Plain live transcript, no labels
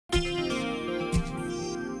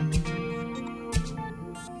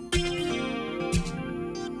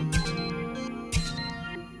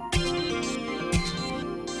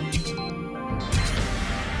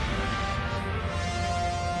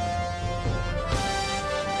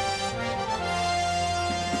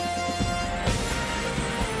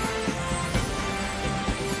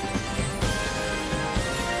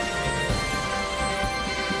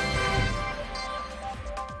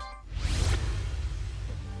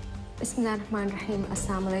Bismillahirrahmanirrahim.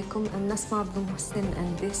 Assalamu alaikum. I'm Nasma Abdul Muhsin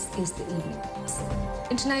and this is the evening news.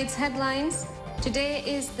 In tonight's headlines, today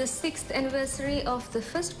is the 6th anniversary of the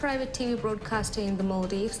first private TV broadcaster in the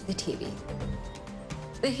Maldives, DhiTV.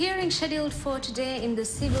 The hearing scheduled for today in the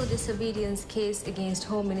civil disobedience case against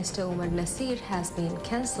Home Minister Umar Nasir has been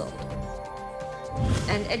cancelled.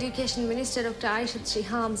 And Education Minister Dr. Aishat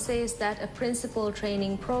Shiham says that a principal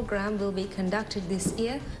training program will be conducted this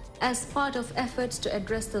year as part of efforts to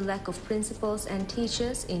address the lack of principals and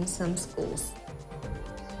teachers in some schools.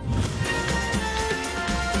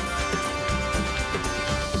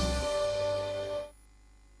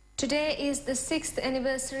 Today is the 6th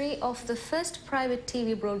anniversary of the first private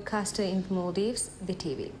TV broadcaster in the Maldives,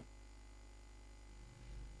 DhiTV.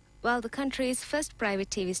 While the country's first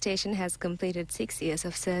private TV station has completed 6 years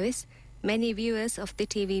of service, many viewers of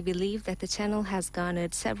DhiTV believe that the channel has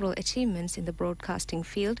garnered several achievements in the broadcasting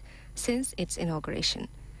field since its inauguration.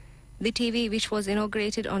 DhiTV, which was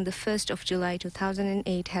inaugurated on the 1st of July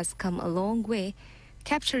 2008, has come a long way,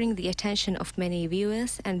 capturing the attention of many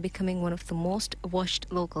viewers and becoming one of the most watched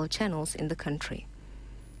local channels in the country.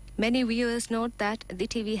 Many viewers note that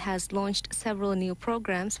DhiTV has launched several new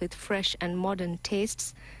programs with fresh and modern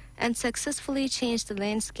tastes and successfully changed the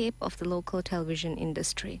landscape of the local television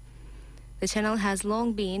industry. The channel has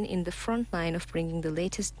long been in the front line of bringing the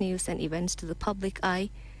latest news and events to the public eye,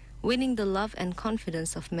 winning the love and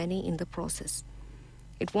confidence of many in the process.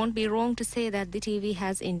 It won't be wrong to say that DhiTV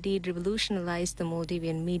has indeed revolutionized the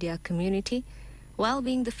Maldivian media community, while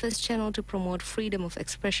being the first channel to promote freedom of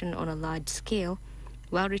expression on a large scale,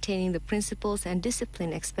 while retaining the principles and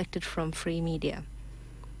discipline expected from free media.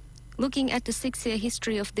 Looking at the 6-year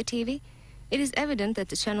history of DhiTV, it is evident that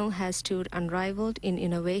the channel has stood unrivaled in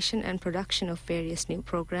innovation and production of various new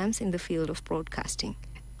programs in the field of broadcasting.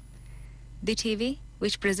 DhiTV,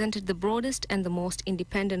 which presented the broadest and the most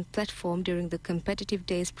independent platform during the competitive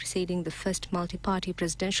days preceding the first multi-party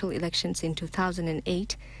presidential elections in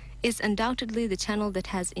 2008, is undoubtedly the channel that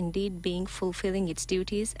has indeed been fulfilling its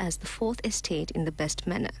duties as the fourth estate in the best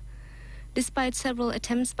manner. Despite several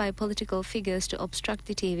attempts by political figures to obstruct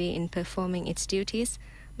DhiTV in performing its duties,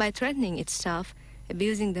 by threatening its staff,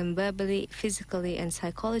 abusing them verbally, physically and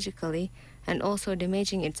psychologically, and also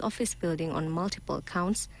damaging its office building on multiple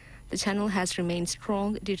counts, the channel has remained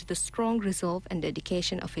strong due to the strong resolve and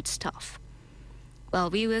dedication of its staff. While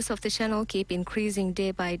viewers of the channel keep increasing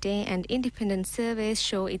day by day and independent surveys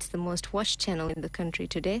show it's the most watched channel in the country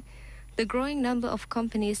today, the growing number of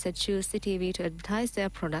companies that choose DhiTV to advertise their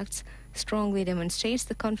products strongly demonstrates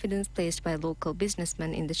the confidence placed by local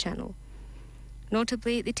businessmen in the channel.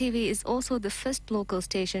 Notably, DhiTV is also the first local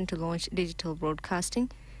station to launch digital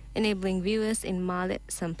broadcasting, enabling viewers in Mali,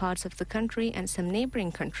 some parts of the country and some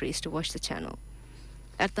neighboring countries to watch the channel.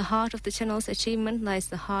 At the heart of the channel's achievement lies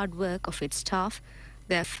the hard work of its staff,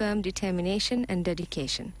 their firm determination and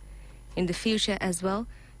dedication. In the future as well,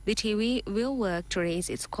 DhiTV will work to raise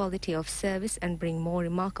its quality of service and bring more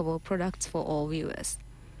remarkable products for all viewers.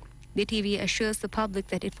 DhiTV assures the public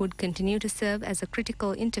that it would continue to serve as a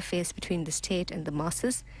critical interface between the state and the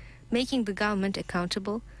masses, making the government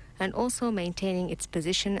accountable and also maintaining its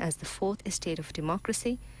position as the fourth estate of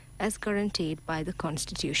democracy as guaranteed by the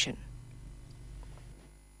Constitution.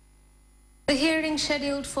 The hearing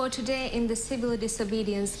scheduled for today in the civil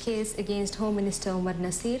disobedience case against Home Minister Umar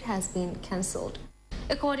Nasir has been cancelled.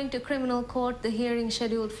 According to criminal court, the hearing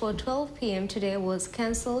scheduled for 12 p.m. today was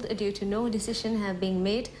cancelled due to no decision having been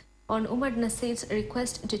made on Umar Nasir's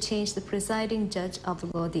request to change the presiding judge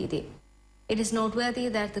Abdullah Didi. It is noteworthy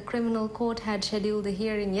that the criminal court had scheduled the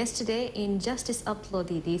hearing yesterday in Justice Abdullah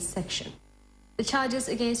Didi's section. The charges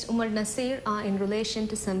against Umar Nasir are in relation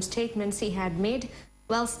to some statements he had made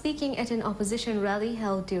while speaking at an opposition rally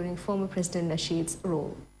held during former President Nasheed's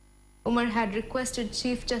rule. Umar had requested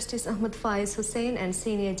Chief Justice Ahmad Faiz Hussain and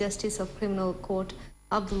Senior Justice of Criminal Court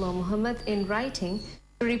Abdullah Muhammad in writing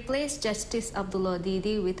to replace Justice Abdullah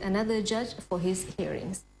Didi with another judge for his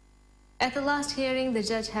hearings. At the last hearing, the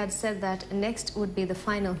judge had said that next would be the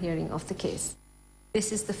final hearing of the case.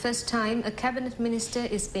 This is the first time a cabinet minister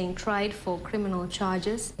is being tried for criminal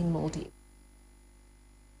charges in Maldives.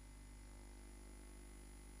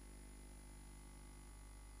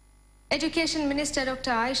 Education Minister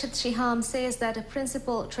Dr. Aishat Shiham says that a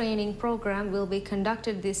principal training program will be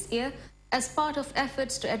conducted this year as part of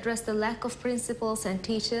efforts to address the lack of principals and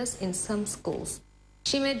teachers in some schools.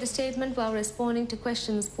 She made the statement while responding to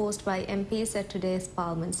questions posed by MPs at today's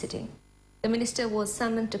Parliament sitting. The minister was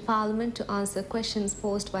summoned to Parliament to answer questions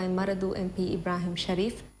posed by Maradu MP Ibrahim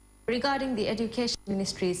Sharif regarding the Education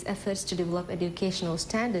Ministry's efforts to develop educational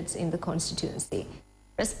standards in the constituency.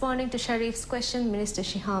 Responding to Sharif's question, Minister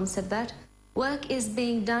Shiham said that work is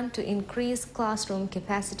being done to increase classroom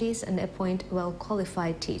capacities and appoint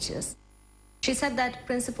well-qualified teachers. She said that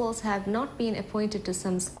principals have not been appointed to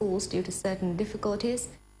some schools due to certain difficulties.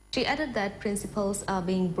 She added that principals are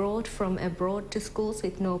being brought from abroad to schools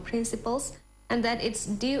with no principals and that it's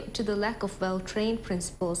due to the lack of well-trained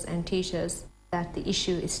principals and teachers that the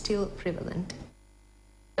issue is still prevalent.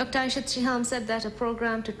 Dr. Aishat Shiham said that a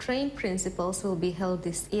program to train principals will be held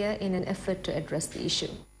this year in an effort to address the issue.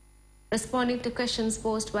 Responding to questions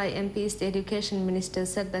posed by MPs, the Education Minister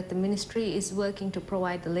said that the ministry is working to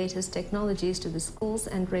provide the latest technologies to the schools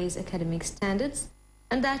and raise academic standards,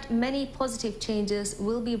 and that many positive changes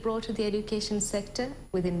will be brought to the education sector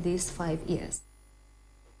within these 5 years.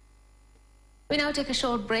 We now take a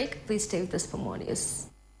short break. Please stay with us for more news.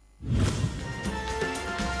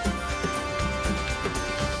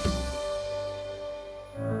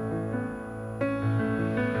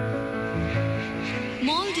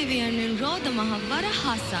 Maldivian Roda Mahavara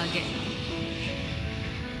Hasage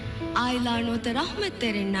Ailano the Rahmet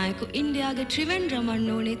Terinaiku India get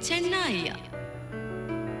Trivandramannoni Chennai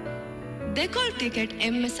Decol ticket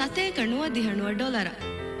MS Sate Kanua Dihanua dollar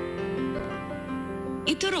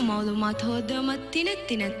Ituru Maulumat Hodama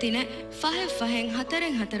Tinetine Faheng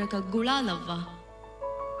Hatareng Hataraka Gulalava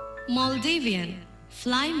Maldivian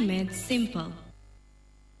Fly made simple.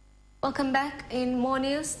 Welcome back. In more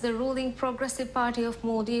news, the ruling Progressive Party of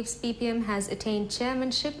Maldives, PPM, has attained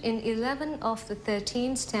chairmanship in 11 of the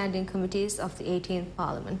 13 standing committees of the 18th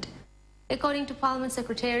Parliament. According to Parliament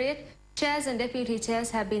Secretariat, chairs and deputy chairs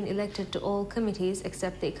have been elected to all committees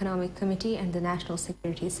except the Economic Committee and the National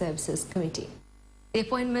Security Services Committee. The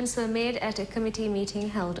appointments were made at a committee meeting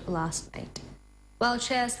held last night. While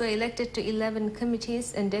chairs were elected to 11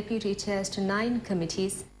 committees and deputy chairs to 9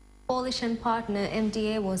 committees, coalition partner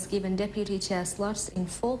MDA was given deputy chair slots in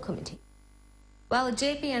 4 committees. While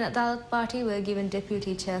JP and Adalat Party were given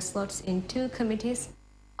deputy chair slots in 2 committees,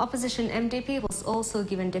 opposition MDP was also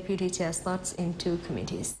given deputy chair slots in 2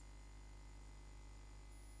 committees.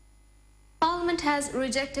 Parliament has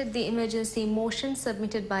rejected the emergency motion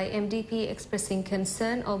submitted by MDP expressing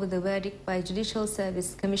concern over the verdict by Judicial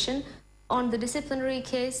Service Commission on the disciplinary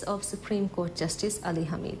case of Supreme Court Justice Ali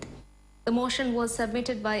Hamid. The motion was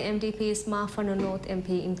submitted by MDP's Mafano North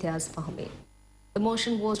MP Imtiaz Fahmi. The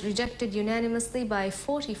motion was rejected unanimously by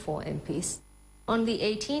 44 MPs. Only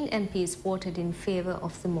 18 MPs voted in favour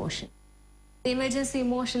of the motion. The emergency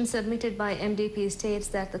motion submitted by MDP states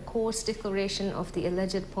that the court's declaration of the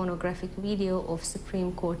alleged pornographic video of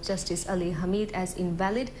Supreme Court Justice Ali Hamid as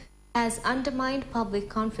invalid has undermined public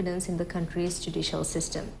confidence in the country's judicial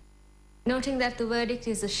system. Noting that the verdict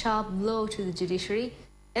is a sharp blow to the judiciary,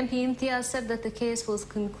 MP Imtiaz said that the case was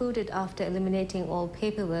concluded after eliminating all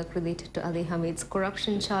paperwork related to Ali Hamid's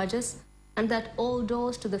corruption charges and that all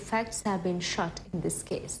doors to the facts have been shut in this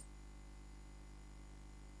case.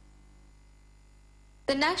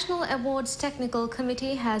 The National Awards Technical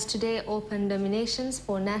Committee has today opened nominations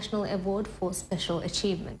for National Award for Special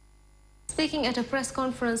Achievement. Speaking at a press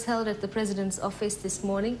conference held at the President's office this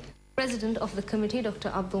morning, President of the committee, Dr.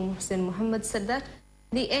 Abdul Hussain Mohammed, said that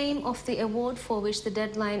the aim of the award, for which the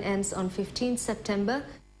deadline ends on 15 September,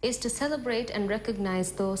 is to celebrate and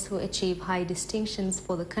recognize those who achieve high distinctions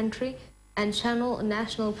for the country and channel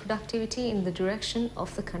national productivity in the direction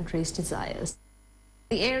of the country's desires.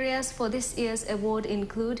 The areas for this year's award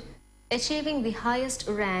include achieving the highest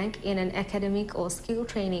rank in an academic or skill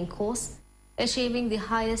training course, achieving the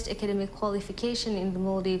highest academic qualification in the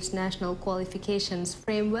Maldives National Qualifications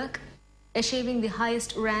Framework, achieving the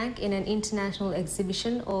highest rank in an international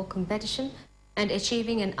exhibition or competition, and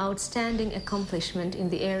achieving an outstanding accomplishment in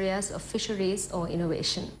the areas of fisheries or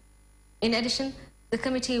innovation. In addition, the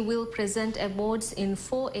committee will present awards in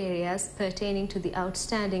 4 areas pertaining to the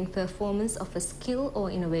outstanding performance of a skill or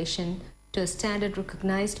innovation to a standard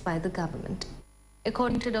recognized by the government.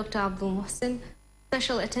 According to Dr. Abdul Mohsin,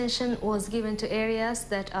 special attention was given to areas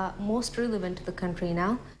that are most relevant to the country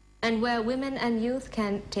now, and where women and youth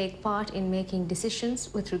can take part in making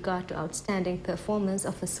decisions with regard to outstanding performance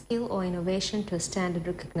of a skill or innovation to a standard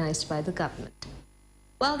recognized by the government.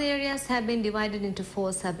 While the areas have been divided into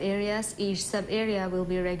 4 sub-areas, each sub-area will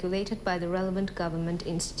be regulated by the relevant government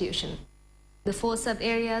institution. The 4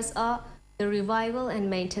 sub-areas are the revival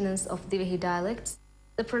and maintenance of Dhivehi dialects,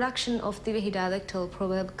 the production of Dhivehi dialectal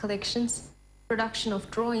proverb collections, production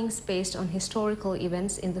of drawings based on historical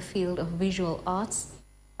events in the field of visual arts,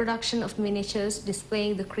 production of miniatures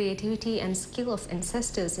displaying the creativity and skill of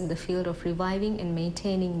ancestors in the field of reviving and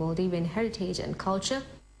maintaining Maldivian heritage and culture,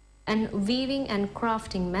 and weaving and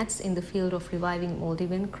crafting mats in the field of reviving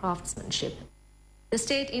Maldivian craftsmanship. The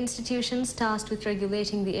state institutions tasked with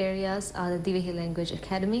regulating the areas are the DhiTV Language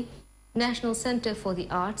Academy, National Centre for the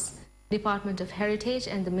Arts, Department of Heritage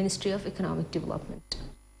and the Ministry of Economic Development.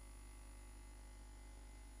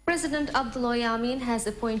 President Abdullah Yamin has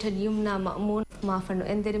appointed Yumna Ma'moon of Mafanu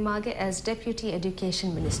Enderimage as Deputy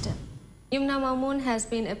Education Minister. Yumna Ma'moon has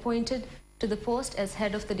been appointed to the post as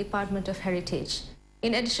head of the Department of Heritage.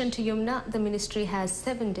 In addition to Yumna, the ministry has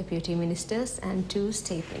 7 deputy ministers and 2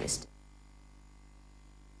 state ministers.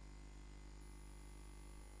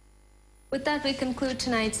 With that, we conclude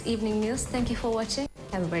tonight's evening news. Thank you for watching.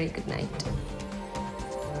 Have a very good night.